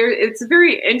it's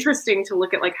very interesting to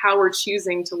look at like how we're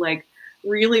choosing to like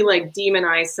really like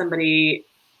demonize somebody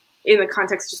in the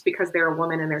context just because they're a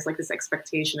woman and there's like this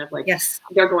expectation of like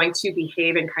they're going to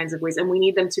behave in kinds of ways and we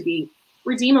need them to be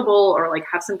redeemable or like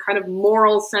have some kind of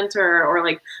moral center or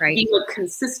like be like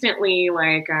consistently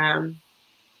like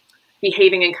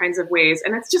behaving in kinds of ways,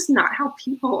 and that's just not how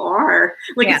people are.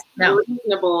 Like it's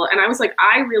reasonable. And I was like,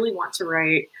 I really want to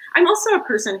write. I'm also a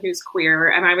person who's queer,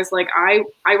 and I was like, I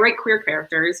write queer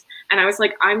characters, and I was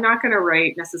like, I'm not going to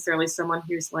write necessarily someone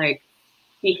who's like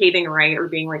behaving right or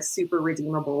being like super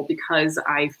redeemable because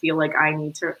I feel like I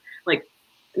need to like.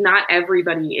 Not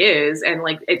everybody is, and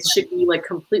like it should be like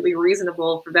completely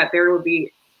reasonable for that there will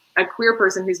be a queer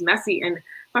person who's messy and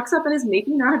fucks up and is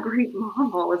maybe not a great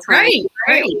mom all the time.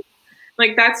 Right.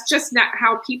 Like that's just not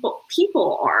how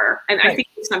people are. And I think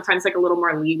there's sometimes like a little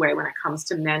more leeway when it comes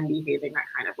to men behaving that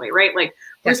kind of way, right? Like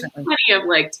there's plenty of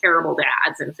like terrible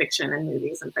dads in fiction and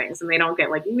movies and things, and they don't get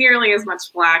like nearly as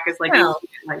much flack as like,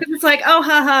 it's like, oh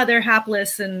haha, they're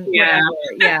hapless and yeah.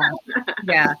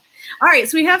 All right,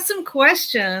 so we have some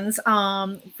questions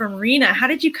from Rena. How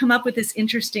did you come up with this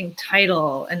interesting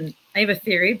title? And I have a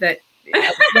theory, but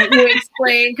you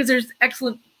explain because there's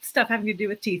excellent stuff having to do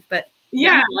with teeth. But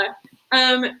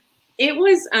it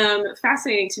was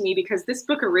fascinating to me because this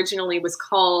book originally was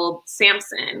called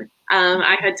Samson.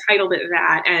 I had titled it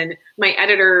that, and my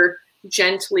editor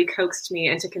gently coaxed me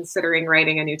into considering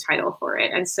writing a new title for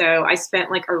it. And so I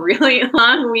spent like a really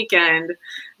long weekend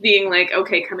being like,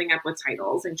 okay, coming up with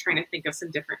titles and trying to think of some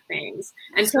different things.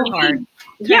 And so hard.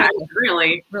 Yeah,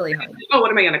 really hard. Oh, what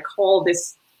am I going to call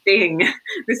this thing?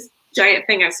 This giant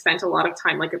thing I've spent a lot of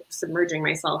time like submerging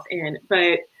myself in.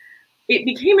 But it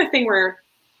became a thing where,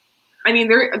 I mean,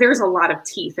 there's a lot of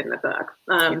teeth in the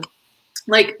book,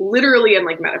 like literally and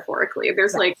like metaphorically.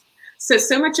 There's like,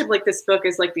 so much of like this book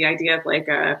is like the idea of like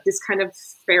this kind of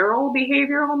feral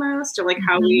behavior almost, or like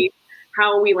how we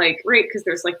like, right? Because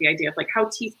there's like the idea of like how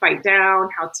teeth bite down,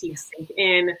 how teeth sink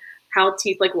in, how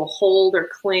teeth like will hold or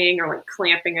cling or like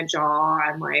clamping a jaw,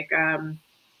 and like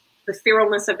the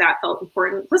feralness of that felt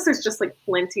important. Plus there's just like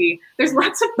there's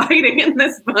lots of biting in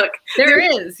this book. There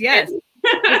is, yes.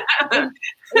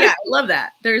 Yeah, I love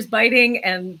that. There's biting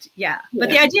and but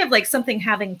the idea of like something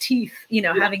having teeth, you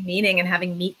know, having meaning and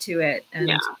having meat to it.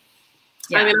 And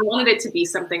I mean, I wanted it to be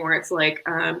something where it's like,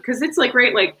 because it's like,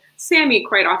 right, like Sammy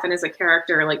quite often as a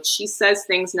character, like she says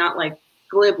things not like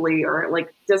glibly or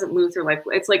like doesn't move through life.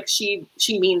 It's like she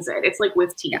means it. It's like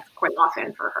with teeth quite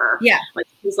often for her. Yeah. Like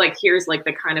he's like, here's like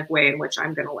the kind of way in which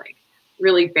I'm gonna like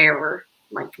really bear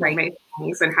like my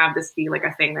things and have this be like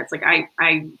a thing that's like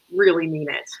I really mean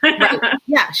it.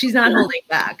 Yeah, she's not holding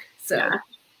back. So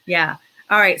yeah.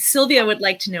 All right. Sylvia would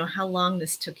like to know how long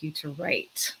this took you to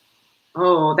write.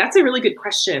 Oh, that's a really good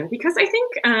question, because I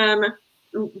think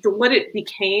what it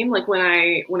became, like when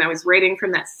I was writing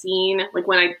from that scene, like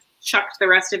when I chucked the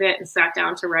rest of it and sat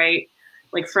down to write,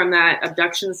 like from that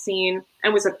abduction scene, it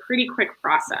was a pretty quick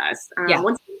process.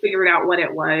 Once I figured out what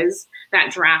it was,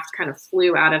 that draft kind of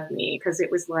flew out of me because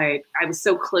it was like I was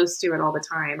so close to it all the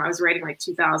time. I was writing like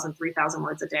 2,000, 3,000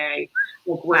 words a day,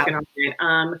 like working on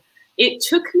it. It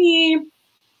took me,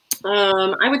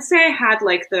 I would say I had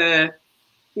like the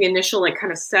initial like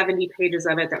kind of 70 pages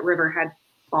of it that River had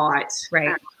bought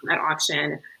at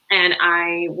auction. And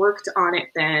I worked on it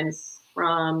then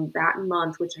from that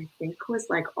month, which I think was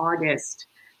like August.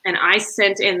 And I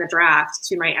sent in the draft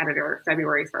to my editor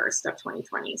February 1st of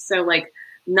 2020. So like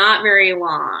not very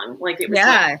long. Like it was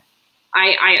like,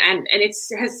 and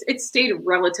it stayed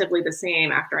relatively the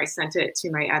same after I sent it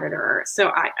to my editor.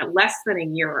 So less than a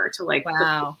year to like put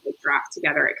the draft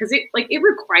together, because it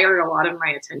required a lot of my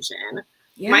attention.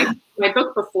 My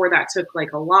book before that took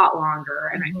like a lot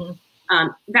longer, and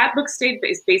that book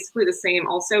is basically the same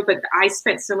also, but I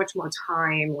spent so much more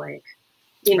time like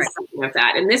in something of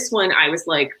that. And this one, I felt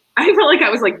like I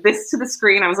was like this to the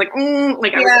screen. I was like, all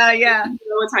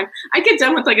the time. I'd get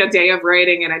done with like a day of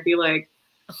writing, and I'd be like,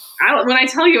 when I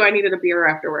tell you I needed a beer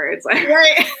afterwards, like,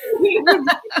 And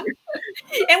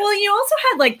well, you also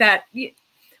had like that.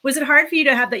 Was it hard for you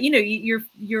to have that? You know,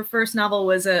 your first novel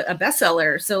was a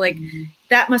bestseller, so like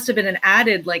that must have been an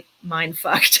added like mind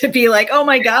fuck to be like, oh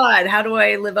my God, how do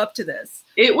I live up to this?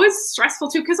 It was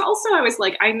stressful too, because also I was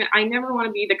like, I never want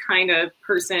to be the kind of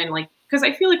person like, because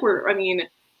I feel like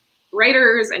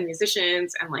writers and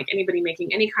musicians and like anybody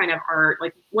making any kind of art,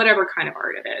 like whatever kind of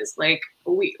art it is, like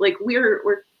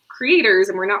we're creators,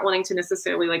 and we're not wanting to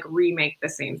necessarily like remake the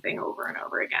same thing over and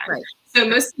over again. So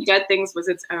Mostly Dead Things was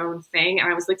its own thing, and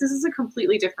I was like, this is a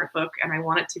completely different book, and I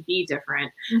want it to be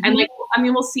different. And like, I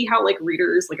mean, we'll see how like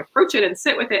readers like approach it and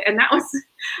sit with it. And that was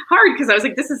hard, because I was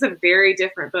like, this is a very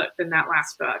different book than that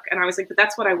last book. And I was like, but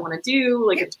that's what I want to do,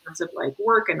 like in terms of like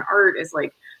work and art, is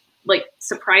like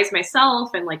surprise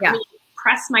myself and like really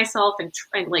press myself and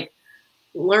like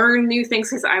learn new things.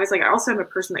 Because I was like, I also am a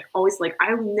person that always like,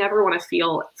 I never want to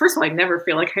feel, first of all, I never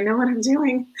feel like I know what I'm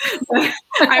doing. But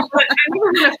I never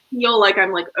want to feel like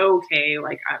I'm like, okay,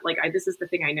 this is the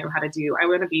thing I know how to do. I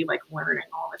want to be like learning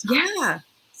all the time.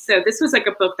 So this was like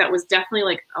a book that was definitely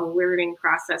like a learning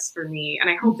process for me. And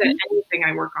I hope that anything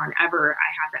I work on ever, I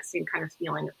have that same kind of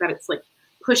feeling, that it's like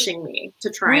pushing me to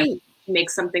try and make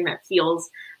something that feels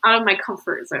out of my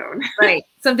comfort zone.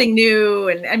 Something new.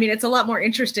 And I mean, it's a lot more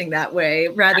interesting that way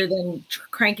rather than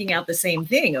cranking out the same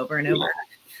thing over and over.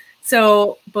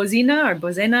 So Bozena,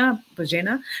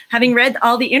 having read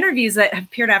all the interviews that have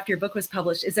appeared after your book was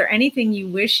published, is there anything you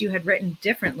wish you had written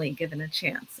differently given a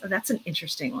chance? Oh, that's an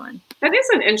interesting one. That is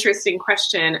an interesting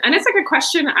question. And it's like a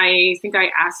question I think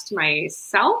I asked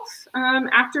myself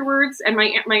afterwards. And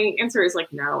my answer is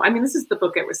like, no. I mean, this is the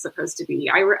book it was supposed to be.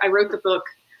 I wrote the book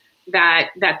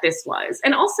that this was.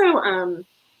 And also,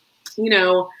 you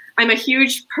know, I'm a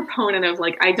huge proponent of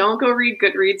like, I don't go read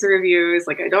Goodreads reviews.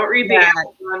 Like I don't read the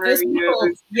Amazon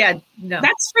reviews.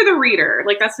 That's for the reader.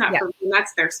 Like that's not for me.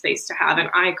 That's their space to have. And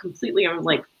I completely am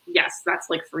like, yes, that's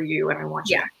like for you. And I want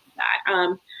you to have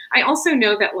that. I also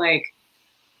know that I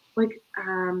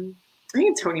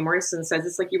think Toni Morrison says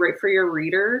it's like you write for your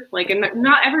reader. Like, and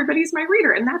not everybody's my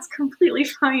reader, and that's completely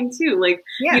fine too. Like,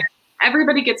 you know,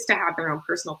 everybody gets to have their own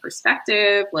personal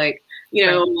perspective. Like,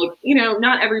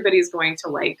 not everybody's going to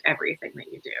like everything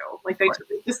that you do. Like,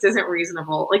 it just isn't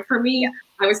reasonable. Like for me,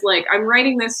 I was like, I'm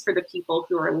writing this for the people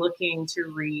who are looking to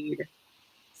read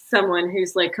someone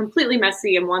who's like completely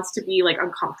messy and wants to be like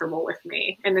uncomfortable with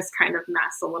me in this kind of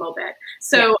mess a little bit.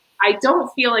 So I don't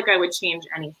feel like I would change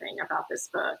anything about this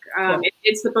book.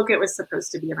 It's the book it was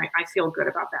supposed to be, and I feel good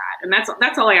about that. And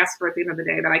that's all I ask for at the end of the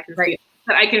day, that I can feel,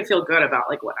 that I can feel good about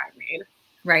like what I made.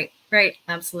 Right.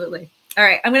 Absolutely. All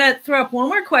right. I'm going to throw up one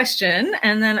more question,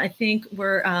 and then I think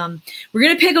we're going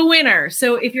to pick a winner.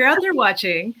 So if you're out there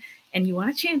watching and you want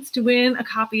a chance to win a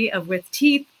copy of With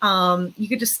Teeth, you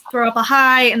could just throw up a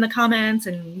hi in the comments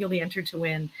and you'll be entered to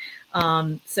win.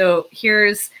 So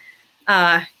here's,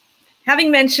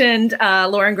 having mentioned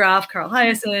Lauren Groff, Carl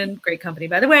Hyacin, great company,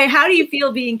 by the way. How do you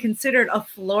feel being considered a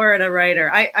Florida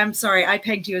writer? I'm sorry, I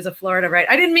pegged you as a Florida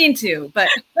writer. I didn't mean to, but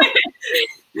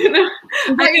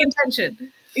my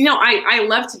intention. I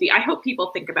love to be. I hope people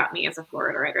think about me as a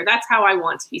Florida writer. That's how I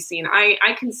want to be seen.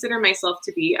 I consider myself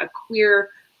to be a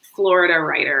queer Florida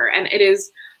writer, and it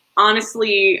is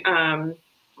honestly,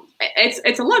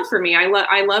 it's a love for me. I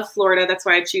love Florida. That's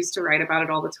why I choose to write about it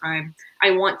all the time.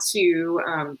 I want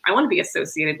to be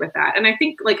associated with that. And I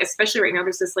think like, especially right now,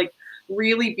 there's this like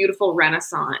really beautiful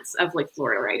renaissance of like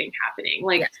Florida writing happening.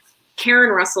 Like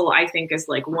Karen Russell, I think, is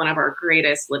like one of our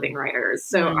greatest living writers.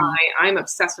 So I'm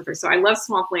obsessed with her. So I love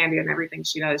Swamplandia and everything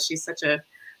she does. She's such a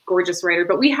gorgeous writer.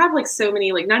 But we have like so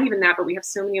many, like not even that, but we have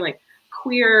so many like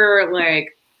queer,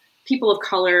 like people of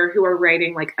color who are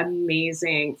writing like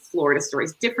amazing Florida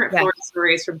stories, different Florida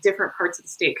stories from different parts of the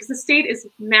state. Because the state is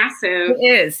massive. It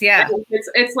is, yeah.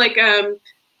 It's like,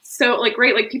 so like,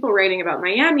 right, like people writing about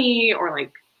Miami or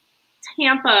like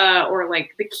Tampa or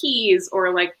like the Keys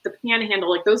or like the Panhandle,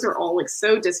 like those are all like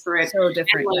so disparate. So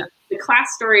different. And, like, the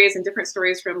class stories and different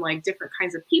stories from like different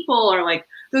kinds of people are like,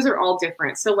 those are all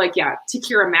different. So like, yeah,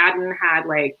 Takira Madden had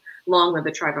like Long Live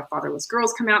the Tribe of Fatherless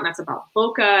Girls come out, and that's about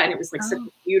Boca, and it was like such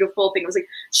a beautiful thing. It was like,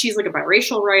 she's like a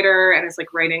biracial writer and is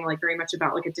like writing like very much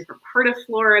about like a different part of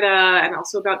Florida and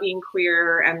also about being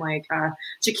queer. And like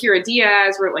Shakira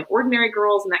Diaz wrote like Ordinary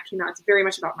Girls, and that came out, it's very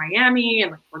much about Miami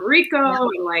and like Puerto Rico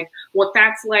and like what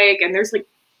that's like. And there's like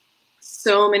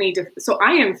so many different, so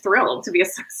I am thrilled to be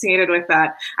associated with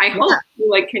that. I hope to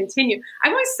like continue.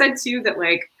 I've always said too that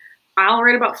like I'll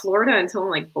write about Florida until I'm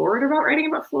like bored about writing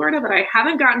about Florida, but I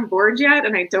haven't gotten bored yet,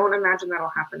 and I don't imagine that'll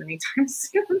happen anytime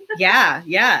soon.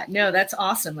 Yeah, no, that's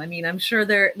awesome. I mean, I'm sure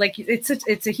they're like, it's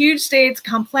a huge state, it's a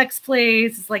complex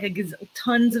place, it's like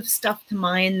tons of stuff to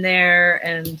mine there,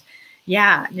 and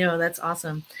yeah, no, that's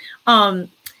awesome.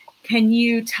 Can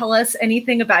you tell us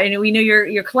anything about? We know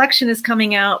your collection is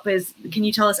coming out, but can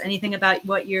you tell us anything about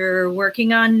what you're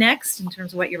working on next in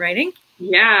terms of what you're writing?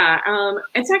 Yeah,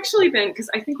 it's actually been, because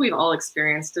I think we've all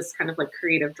experienced this kind of like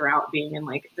creative drought being in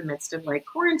like the midst of like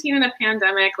quarantine and a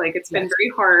pandemic. Like it's been very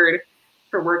hard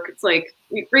for work. It's like,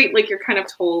 great, like you're kind of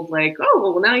told like, oh,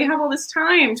 well, now you have all this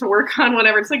time to work on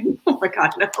whatever. It's like, oh my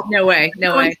God, no. No way,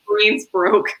 no way. My brain's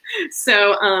broke.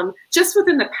 So just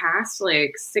within the past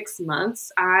like 6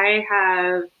 months, I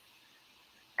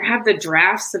have the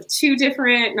drafts of 2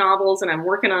 different novels, and I'm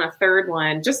working on a 3rd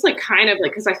one, just like kind of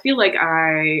like, because I feel like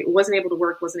I wasn't able to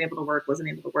work, and then all of a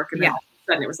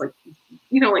sudden it was like,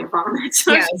 you know, like vomit.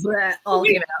 So all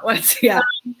came out at once. Yeah.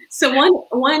 So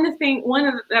one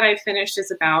that I finished is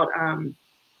about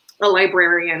a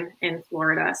librarian in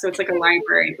Florida. So it's like a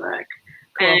library book.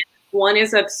 Cool. And one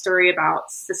is a story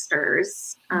about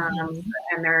sisters, and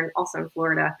they're also in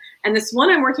Florida. And this one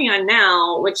I'm working on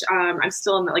now, which I'm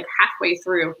still in like halfway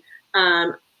through,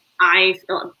 I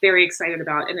feel very excited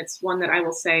about. And it's one that I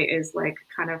will say is like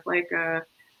kind of like a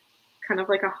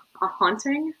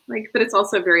haunting, like, but it's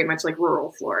also very much like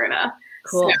rural Florida.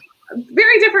 Cool. So,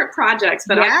 very different projects,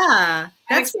 but yeah,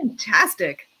 that's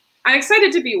fantastic. I'm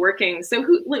excited to be working. So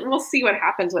we'll see what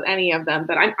happens with any of them,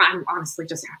 but I'm honestly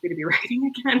just happy to be writing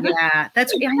again. Yeah, I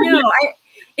know.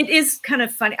 It is kind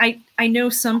of funny. I know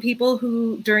some people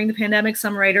who during the pandemic,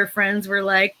 some writer friends were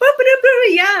like,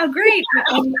 yeah, great.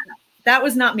 That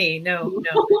was not me. No.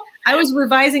 I was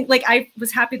revising. Like I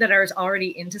was happy that I was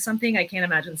already into something. I can't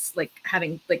imagine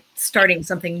like starting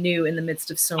something new in the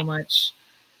midst of so much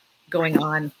going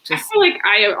on. I feel like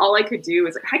all I could do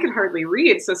was I could hardly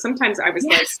read. So sometimes I was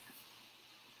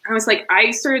like,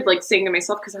 I started like saying to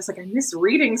myself, because I was like, I miss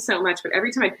reading so much, but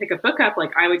every time I'd pick a book up,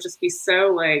 like I would just be so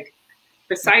like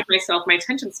beside myself. My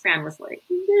attention span was like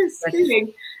this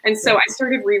big. And so I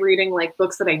started rereading like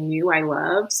books that I knew I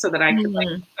loved, so that I could like,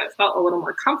 I felt a little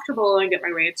more comfortable and get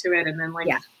my way into it. And then like,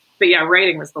 but yeah,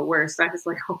 writing was the worst. I was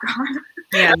like, oh God,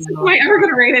 am I ever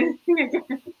going to write anything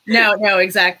again? No,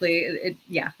 exactly.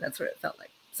 That's what it felt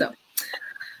like. So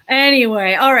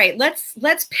anyway, all right,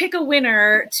 let's pick a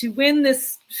winner to win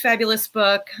this fabulous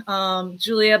book.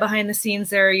 Julia, behind the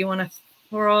scenes there, you want to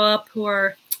throw up who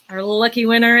our lucky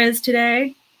winner is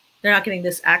today? They're not getting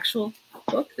this actual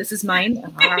book. This is mine.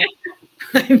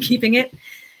 I'm keeping it.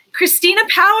 Christina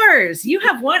Powers, you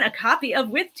have won a copy of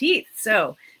With Teeth.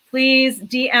 So please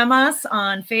DM us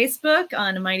on Facebook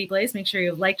on A Mighty Blaze. Make sure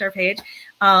you've liked our page.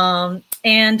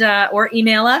 Or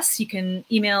email us. You can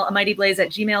email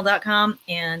amightyblaze@gmail.com,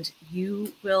 and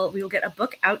we will get a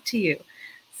book out to you.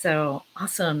 So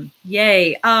awesome.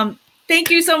 Yay. Thank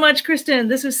you so much, Kristen.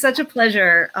 This was such a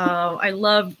pleasure. I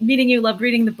loved meeting you, loved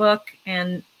reading the book,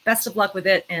 and best of luck with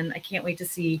it. And I can't wait to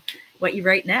see what you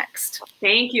write next.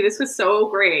 Thank you. This was so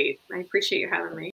great. I appreciate you having me.